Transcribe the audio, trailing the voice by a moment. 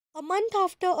A month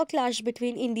after a clash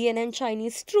between Indian and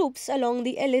Chinese troops along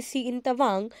the LAC in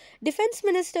Tawang, Defence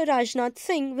Minister Rajnath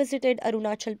Singh visited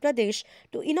Arunachal Pradesh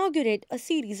to inaugurate a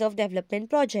series of development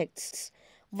projects.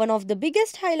 One of the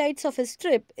biggest highlights of his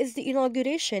trip is the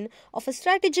inauguration of a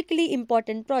strategically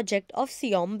important project of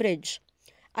Siyom Bridge.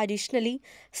 Additionally,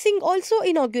 Singh also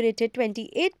inaugurated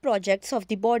 28 projects of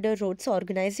the Border Roads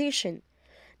Organisation.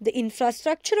 The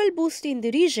infrastructural boost in the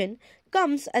region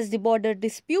comes as the border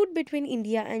dispute between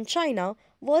India and China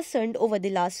worsened over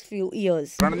the last few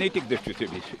years. रणनीतिक दृष्टि से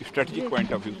भी, strategic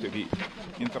point of view से भी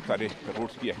इन सब सारे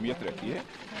roads की अहमियत रहती है।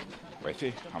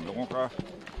 वैसे हम लोगों का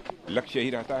लक्ष्य यही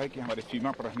रहता है कि हमारे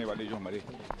सीमा पर रहने वाले जो हमारे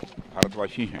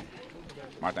भारतवासी हैं,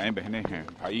 माताएं बहनें हैं,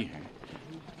 भाई हैं,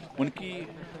 उनकी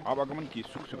आवागमन की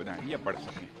सुख सुविधाएं ये बढ़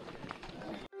सकें।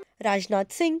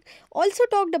 Rajnath Singh also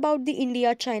talked about the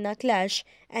India-China clash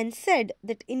and said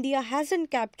that India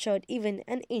hasn't captured even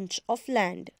an inch of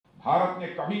land. Bharat ने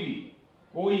कभी भी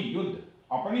कोई युद्ध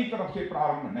अपनी तरफ से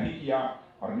प्रारंभ नहीं किया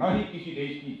और न ही किसी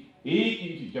देश की 1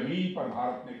 इंच जमीन पर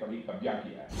भारत ने कभी कब्जा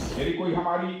किया है। यदि कोई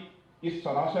हमारी इस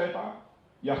सदाशयता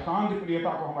या शांति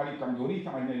प्रियता को हमारी कमजोरी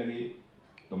समझने लगे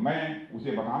तो मैं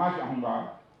उसे बताना चाहूंगा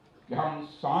कि हम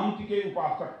शांति के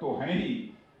उपासक तो हैं ही,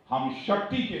 हम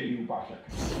शक्ति के भी उपासक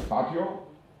हैं। साथियों,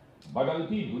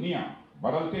 बदलती दुनिया,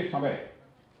 बदलते समय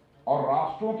और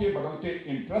राष्ट्रों के बदलते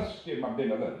इंटरेस्ट के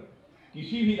मद्देनजर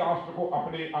किसी भी राष्ट्र को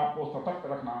अपने आप को सतर्क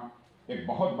रखना एक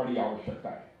बहुत बड़ी आवश्यकता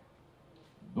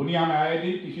है। दुनिया में आए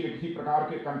दिन किसी न किसी प्रकार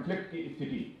के कॉन्फ्लिक्ट की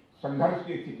स्थिति, संघर्ष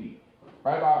की स्थिति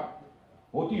पैदा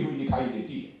होती हुई दिखाई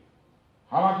देती है।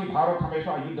 हालांकि भारत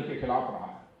हमेशा युद्ध के खिलाफ रहा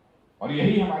है और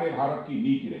यही हमारे भारत की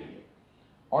नीति रही है।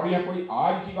 और यह कोई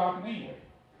आज की बात नहीं है।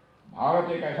 भारत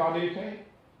एक ऐसा देश है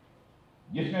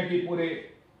जिसने कि पूरे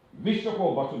विश्व को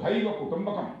वसुधैव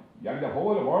कुटुंबकम यानी the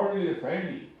whole world is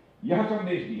family यह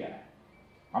संदेश दिया है।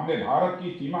 हमने भारत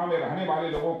की सीमा में रहने वाले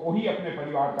लोगों को ही अपने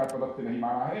परिवार का सदस्य नहीं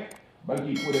माना है,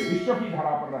 बल्कि पूरे विश्व की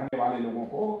धरा पर रहने वाले लोगों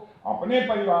को अपने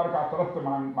परिवार का सदस्य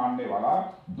मानने वाला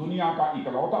दुनिया का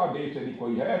इकलौता देश यदि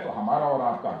कोई है तो हमारा और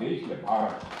आपका देश है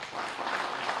भारत।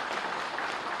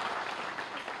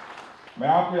 मैं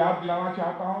आपको याद दिलाना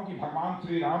चाहता हूं कि भगवान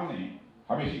श्री राम ने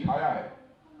हमें सिखाया है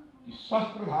कि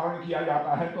शस्त्र धारण किया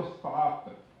जाता है तो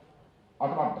शास्त्र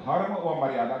अथवा धर्म व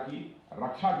मर्यादा की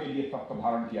रक्षा के लिए शस्त्र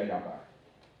धारण किया जाता है।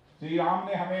 श्री राम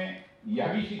ने हमें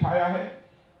यह भी सिखाया है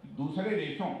कि दूसरे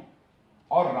देशों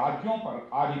और राज्यों पर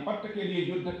आधिपत्य के लिए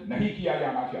युद्ध नहीं किया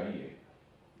जाना चाहिए।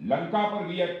 लंका पर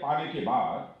विजय पाने के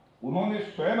बाद उन्होंने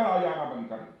स्वयं राजा न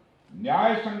बनकर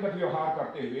न्याय संगत व्यवहार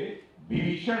करते हुए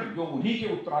विभीषण जो उन्हीं के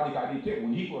उत्तराधिकारी थे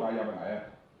उन्हीं को राजा बनाया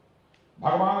था।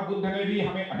 भगवान बुद्ध ने भी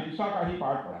हमें अहिंसा का ही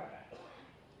पाठ पढ़ाया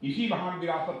है। इसी महान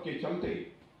विरासत के चलते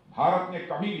भारत ने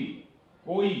कभी भी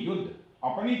कोई युद्ध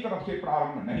अपनी तरफ से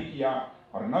प्रारंभ नहीं किया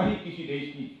और न ही किसी देश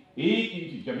की 1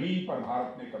 इंच जमीन पर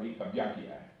भारत ने कभी कब्जा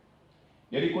किया है।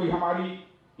 यदि कोई हमारी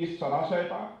इस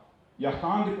सदाशयता या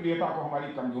शांति प्रियता को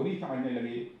हमारी कमजोरी समझने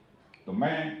लगे तो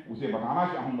मैं उसे बताना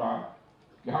चाहूंगा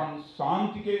कि हम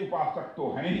शांति के उपासक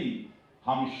तो हैं ही,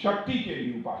 हम शक्ति के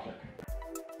भी उपासक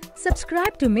हैं।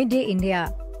 Subscribe to Midday India.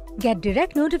 Get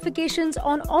direct notifications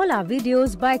on all our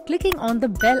videos by clicking on the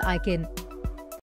bell icon.